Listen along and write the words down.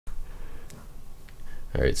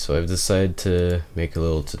Alright, so I've decided to make a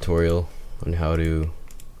little tutorial on how to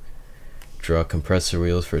draw compressor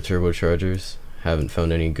wheels for turbochargers. Haven't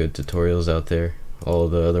found any good tutorials out there. All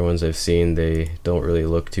the other ones I've seen, they don't really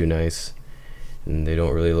look too nice, and they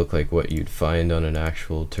don't really look like what you'd find on an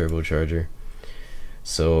actual turbocharger.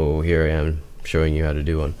 So here I am showing you how to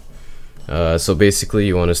do one. So basically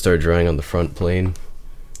you want to start drawing on the front plane.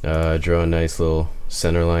 Draw a nice little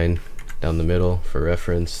center line down the middle for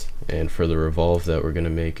reference and for the revolve that we're going to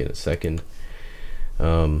make in a second.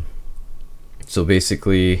 So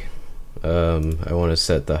basically I want to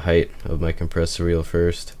set the height of my compressor wheel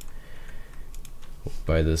first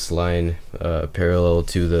by this line parallel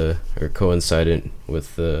to the, or coincident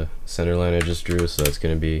with the center line I just drew, so that's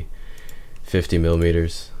going to be 50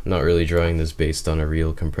 millimeters. I'm not really drawing this based on a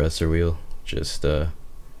real compressor wheel, just to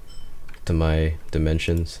my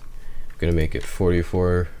dimensions. I'm going to make it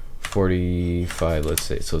 45, let's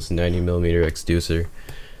say, so it's 90 millimeter extruder,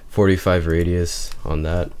 45 radius on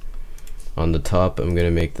that. On the top I'm going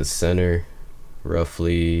to make the center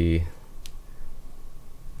roughly,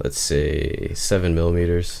 let's say, 7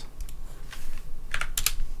 millimeters,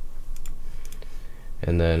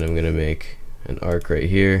 and then I'm going to make an arc right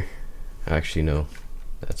here. Actually no,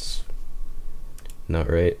 that's not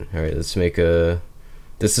right. Alright, let's make a,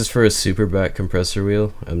 this is for a super back compressor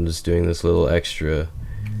wheel. I'm just doing this little extra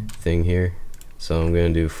thing here, so I'm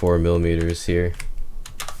going to do 4 millimeters here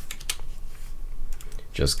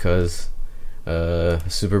just cause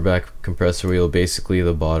super back compressor wheel, basically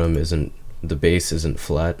the bottom isn't, the base isn't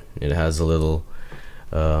flat. It has a little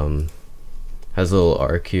arc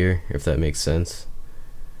here, if that makes sense,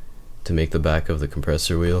 to make the back of the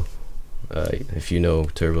compressor wheel. If you know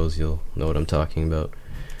turbos, you'll know what I'm talking about.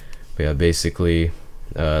 But yeah, basically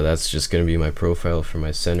that's just going to be my profile for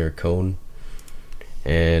my center cone,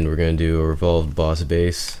 and we're going to do a revolved boss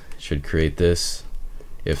base. Should create this.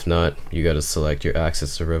 If not, you got to select your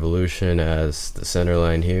axis of revolution as the center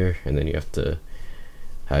line here, and then you have to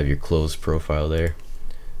have your closed profile there.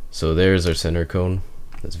 So there's our center cone.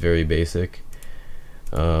 That's very basic.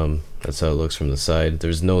 That's how it looks from the side.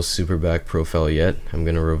 There's no super back profile yet. I'm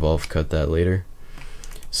gonna revolve cut that later.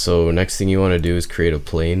 So next thing you want to do is create a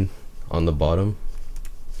plane on the bottom.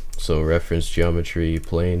 So reference geometry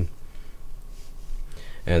plane,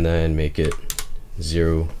 and then make it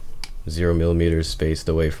 0 millimeters spaced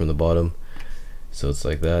away from the bottom, so it's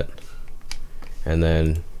like that. And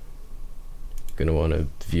then gonna want to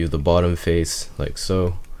view the bottom face like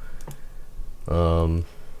so.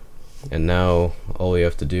 And now all we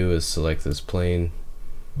have to do is select this plane.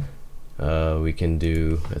 We can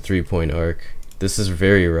do a 3-point arc. This is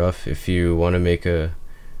very rough. If you want to make a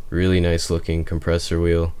really nice looking compressor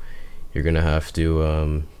wheel, you're gonna have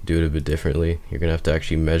to do it a bit differently. You're gonna have to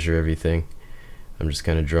actually measure everything. I'm just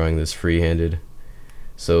kind of drawing this freehanded.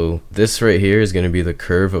 So this right here is going to be the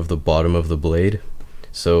curve of the bottom of the blade.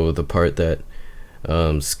 So the part that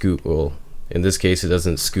well, in this case it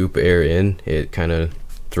doesn't scoop air in, it kind of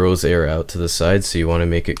throws air out to the side, so you want to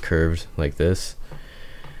make it curved like this.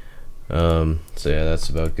 So yeah, that's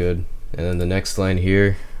about good. And then the next line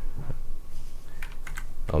here,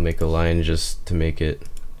 I'll make a line just to make it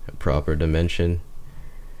a proper dimension.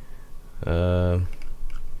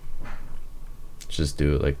 Just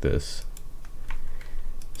do it like this.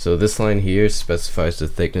 So this line here specifies the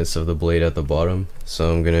thickness of the blade at the bottom,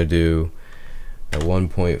 so I'm gonna do a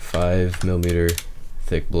 1.5 millimeter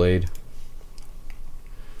thick blade.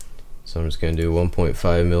 So I'm just gonna do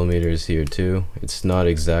 1.5 millimeters here too. It's not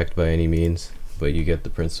exact by any means, but you get the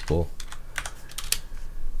principle.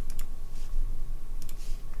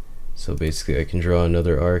 So basically I can draw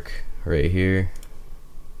another arc right here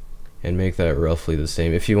and make that roughly the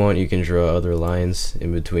same. If you want, you can draw other lines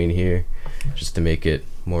in between here just to make it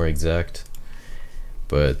more exact,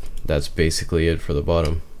 but that's basically it for the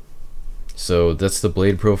bottom. So that's the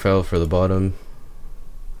blade profile for the bottom.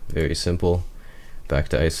 Very simple. Back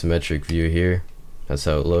to isometric view here. That's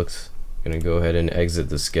how it looks. I'm gonna go ahead and exit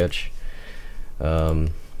the sketch. So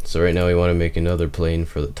right now we want to make another plane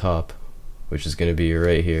for the top, which is gonna be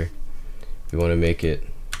right here. We want to make it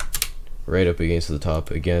right up against the top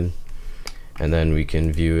again, and then we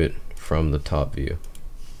can view it from the top view.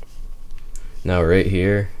 Now right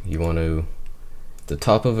here, you want to, the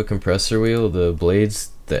top of a compressor wheel, the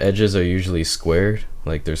blades, the edges are usually squared,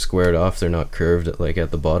 like they're squared off, they're not curved like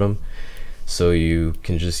at the bottom, so you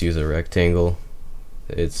can just use a rectangle.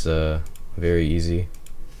 It's very easy.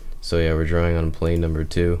 So yeah, we're drawing on plane number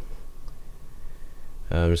 2.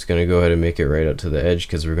 I'm just gonna go ahead and make it right up to the edge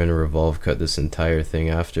because we're gonna revolve cut this entire thing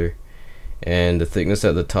after. And the thickness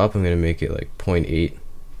at the top, I'm gonna make it like 0.8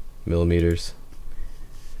 millimeters.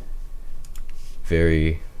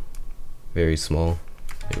 very small.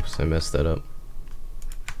 Oops, I messed that up.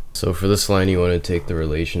 So for this line, you want to take the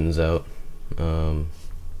relations out. Want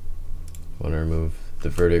to remove the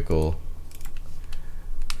vertical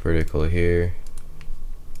here.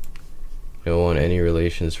 You don't want any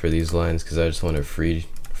relations for these lines because I just want to free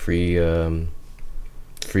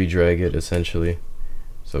drag it essentially.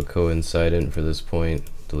 So coincident for this point,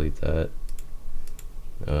 delete that.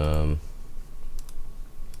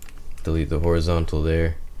 Delete the horizontal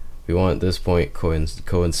there. We want this point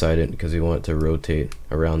coincident because we want it to rotate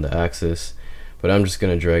around the axis, but I'm just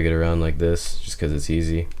going to drag it around like this just because it's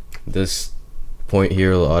easy. This point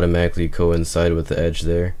here will automatically coincide with the edge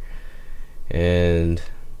there, and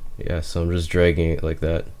yeah, so I'm just dragging it like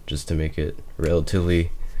that just to make it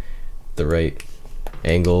relatively the right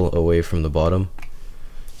angle away from the bottom.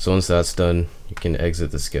 So once that's done, you can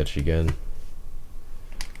exit the sketch again.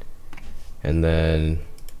 And then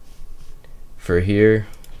for here,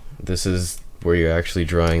 this is where you're actually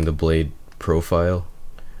drawing the blade profile.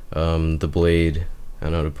 The blade, I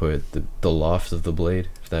don't know how to put it, the loft of the blade,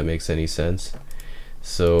 if that makes any sense.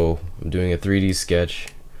 So I'm doing a 3D sketch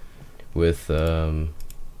with, hang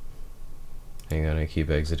on, I keep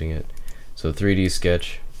exiting it. So 3D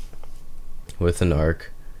sketch with an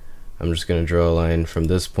arc. I'm just going to draw a line from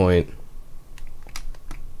this point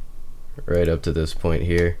right up to this point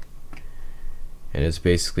here, and it's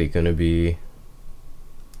basically going to be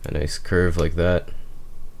a nice curve like that.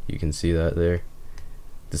 You can see that there.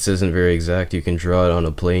 This isn't very exact. You can draw it on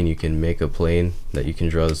a plane. You can make a plane that you can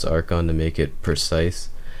draw this arc on to make it precise,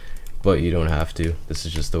 but you don't have to. This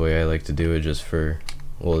is just the way I like to do it, just for,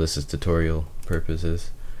 well, this is tutorial purposes.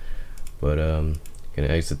 But gonna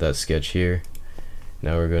exit that sketch here.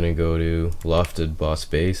 Now we're gonna go to lofted boss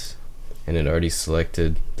base, and it already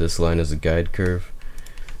selected this line as a guide curve,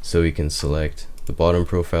 so we can select the bottom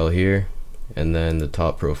profile here and then the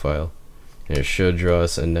top profile, and it should draw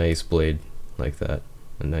us a nice blade like that,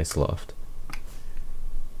 a nice loft.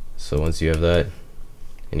 So once you have that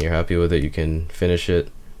and you're happy with it, you can finish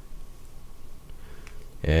it,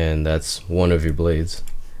 and that's one of your blades.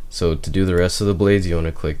 So to do the rest of the blades, you want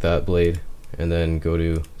to click that blade and then go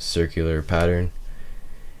to circular pattern,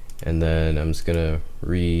 and then I'm just gonna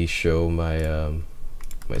re-show my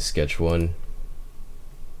my sketch one.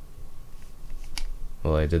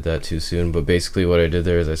 Well, I did that too soon, but basically what I did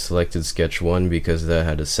there is I selected sketch 1 because that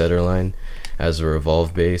had a center line as a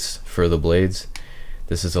revolve base for the blades.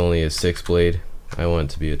 This is only a 6 blade. I want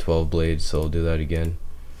it to be a 12 blade, so I'll do that again.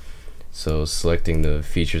 So selecting the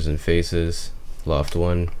features and faces, loft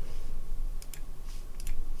 1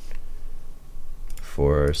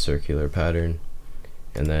 for our circular pattern,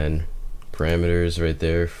 and then parameters right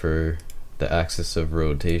there for the axis of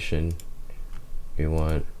rotation. We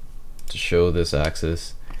want to show this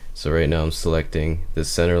axis, so right now I'm selecting this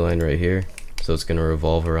center line right here, so it's going to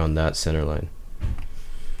revolve around that center line.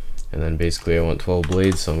 And then basically I want 12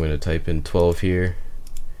 blades, so I'm going to type in 12 here,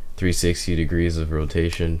 360 degrees of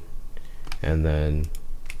rotation, and then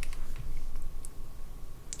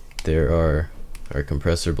there are our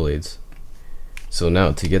compressor blades. So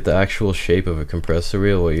now to get the actual shape of a compressor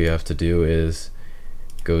wheel, what you have to do is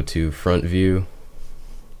go to front view,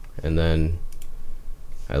 and then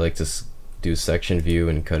I like to do section view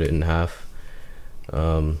and cut it in half.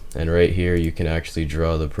 And right here you can actually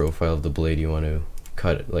draw the profile of the blade you want to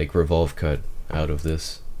cut, like revolve cut out of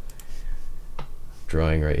this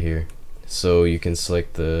drawing right here. So you can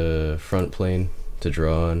select the front plane to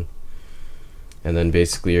draw on, and then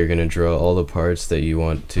basically you're going to draw all the parts that you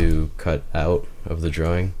want to cut out of the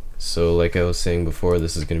drawing. So like I was saying before,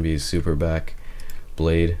 this is going to be a super back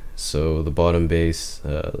blade. So the bottom base,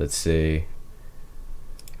 let's say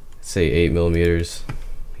 8 millimeters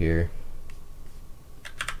here,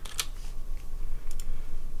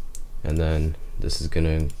 and then this is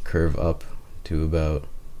gonna curve up to about,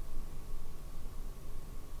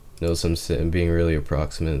 notice I'm being really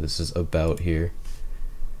approximate, this is about here.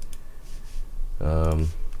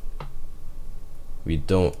 We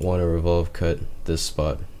don't want to revolve cut this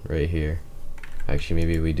spot right here. Actually,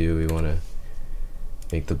 maybe we do. We want to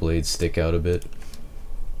make the blade stick out a bit.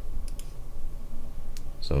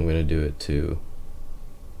 So I'm going to do it to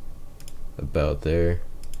about there.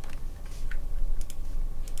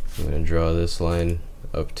 I'm going to draw this line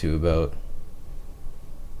up to about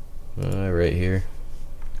right here.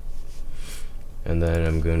 And then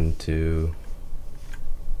I'm going to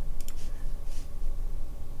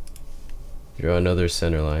draw another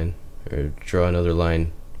center line, or draw another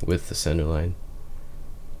line with the center line.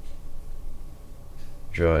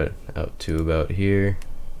 Draw it out to about here.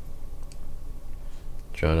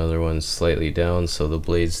 Draw another one slightly down so the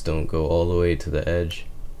blades don't go all the way to the edge.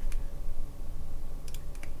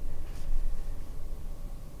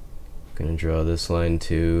 Gonna draw this line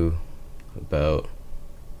to about,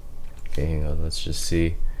 okay, hang on, let's just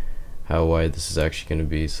see how wide this is actually going to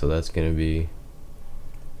be. So that's going to be,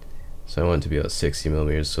 so I want it to be about 60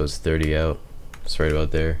 millimeters, so it's 30 out. It's right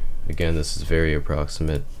about there. Again, this is very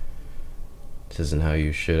approximate. This isn't how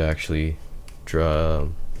you should actually draw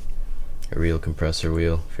a real compressor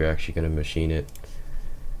wheel if you're actually going to machine it.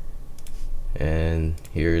 And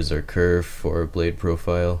here's our curve for our blade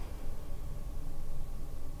profile.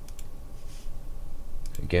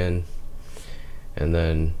 Again, and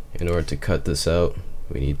then in order to cut this out,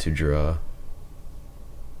 we need to draw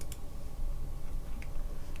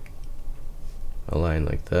a line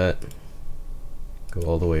like that, go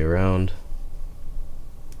all the way around,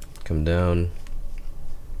 come down,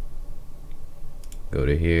 go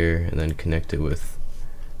to here, and then connect it with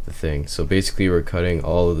the thing. So basically we're cutting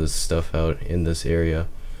all of this stuff out in this area,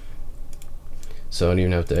 so I don't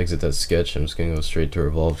even have to exit that sketch. I'm just gonna go straight to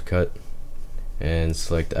revolved cut and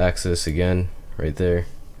select axis again right there,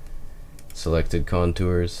 selected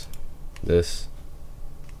contours, this,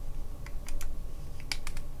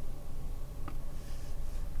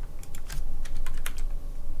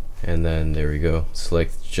 and then there we go,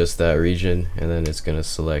 select just that region, and then it's gonna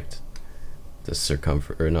select the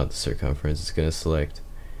circumference, or not the circumference, it's gonna select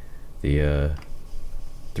the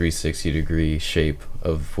 360-degree shape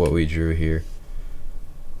of what we drew here.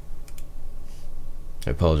 I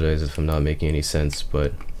apologize if I'm not making any sense,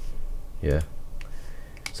 but yeah.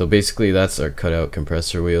 So basically that's our cutout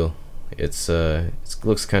compressor wheel. It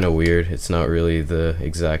looks kind of weird. It's not really the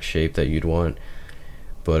exact shape that you'd want,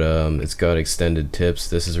 but it's got extended tips.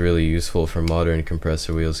 This is really useful for modern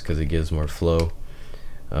compressor wheels because it gives more flow.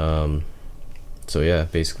 So yeah,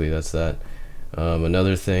 basically that's that.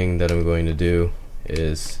 Another thing that I'm going to do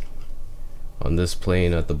is on this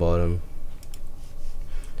plane at the bottom,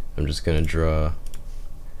 I'm just going to draw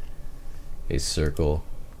a circle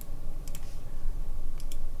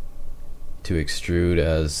to extrude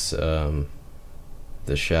as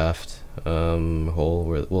the shaft hole,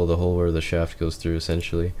 where, well, the hole where the shaft goes through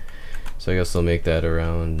essentially. So I guess I'll make that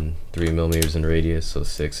around 3 millimeters in radius, so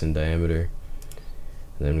 6 in diameter.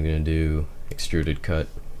 And then I'm going to do extruded cut,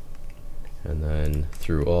 and then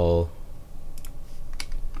through all,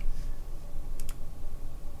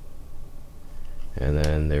 and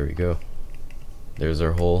then there we go. There's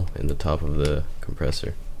our hole in the top of the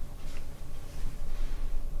compressor.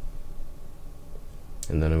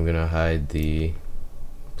 And then I'm gonna hide the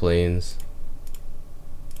planes.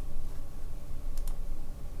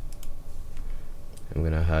 I'm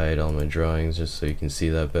gonna hide all my drawings just so you can see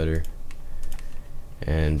that better.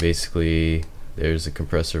 And basically there's a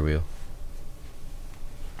compressor wheel.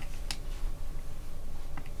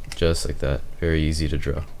 Just like that. Very easy to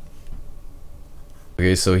draw.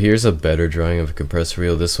 Okay, so here's a better drawing of a compressor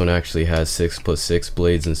wheel. This one actually has 6 + 6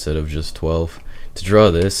 blades instead of just 12. To draw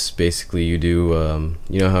this, basically you do,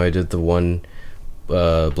 you know how I did the one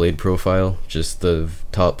blade profile, just the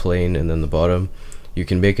top plane and then the bottom? You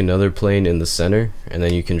can make another plane in the center, and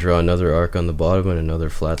then you can draw another arc on the bottom and another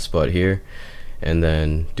flat spot here, and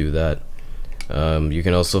then do that. You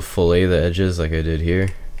can also fillet the edges like I did here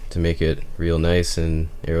to make it real nice and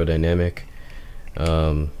aerodynamic.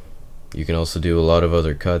 You can also do a lot of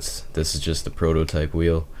other cuts. This is just the prototype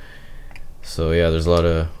wheel. So yeah, there's a lot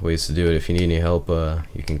of ways to do it. If you need any help,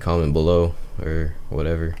 you can comment below or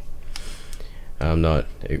whatever. I'm not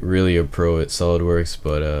really a pro at SolidWorks,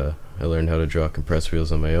 but I learned how to draw compressor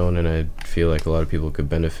wheels on my own, and I feel like a lot of people could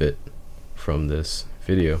benefit from this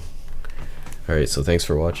video. Alright, so thanks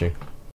for watching.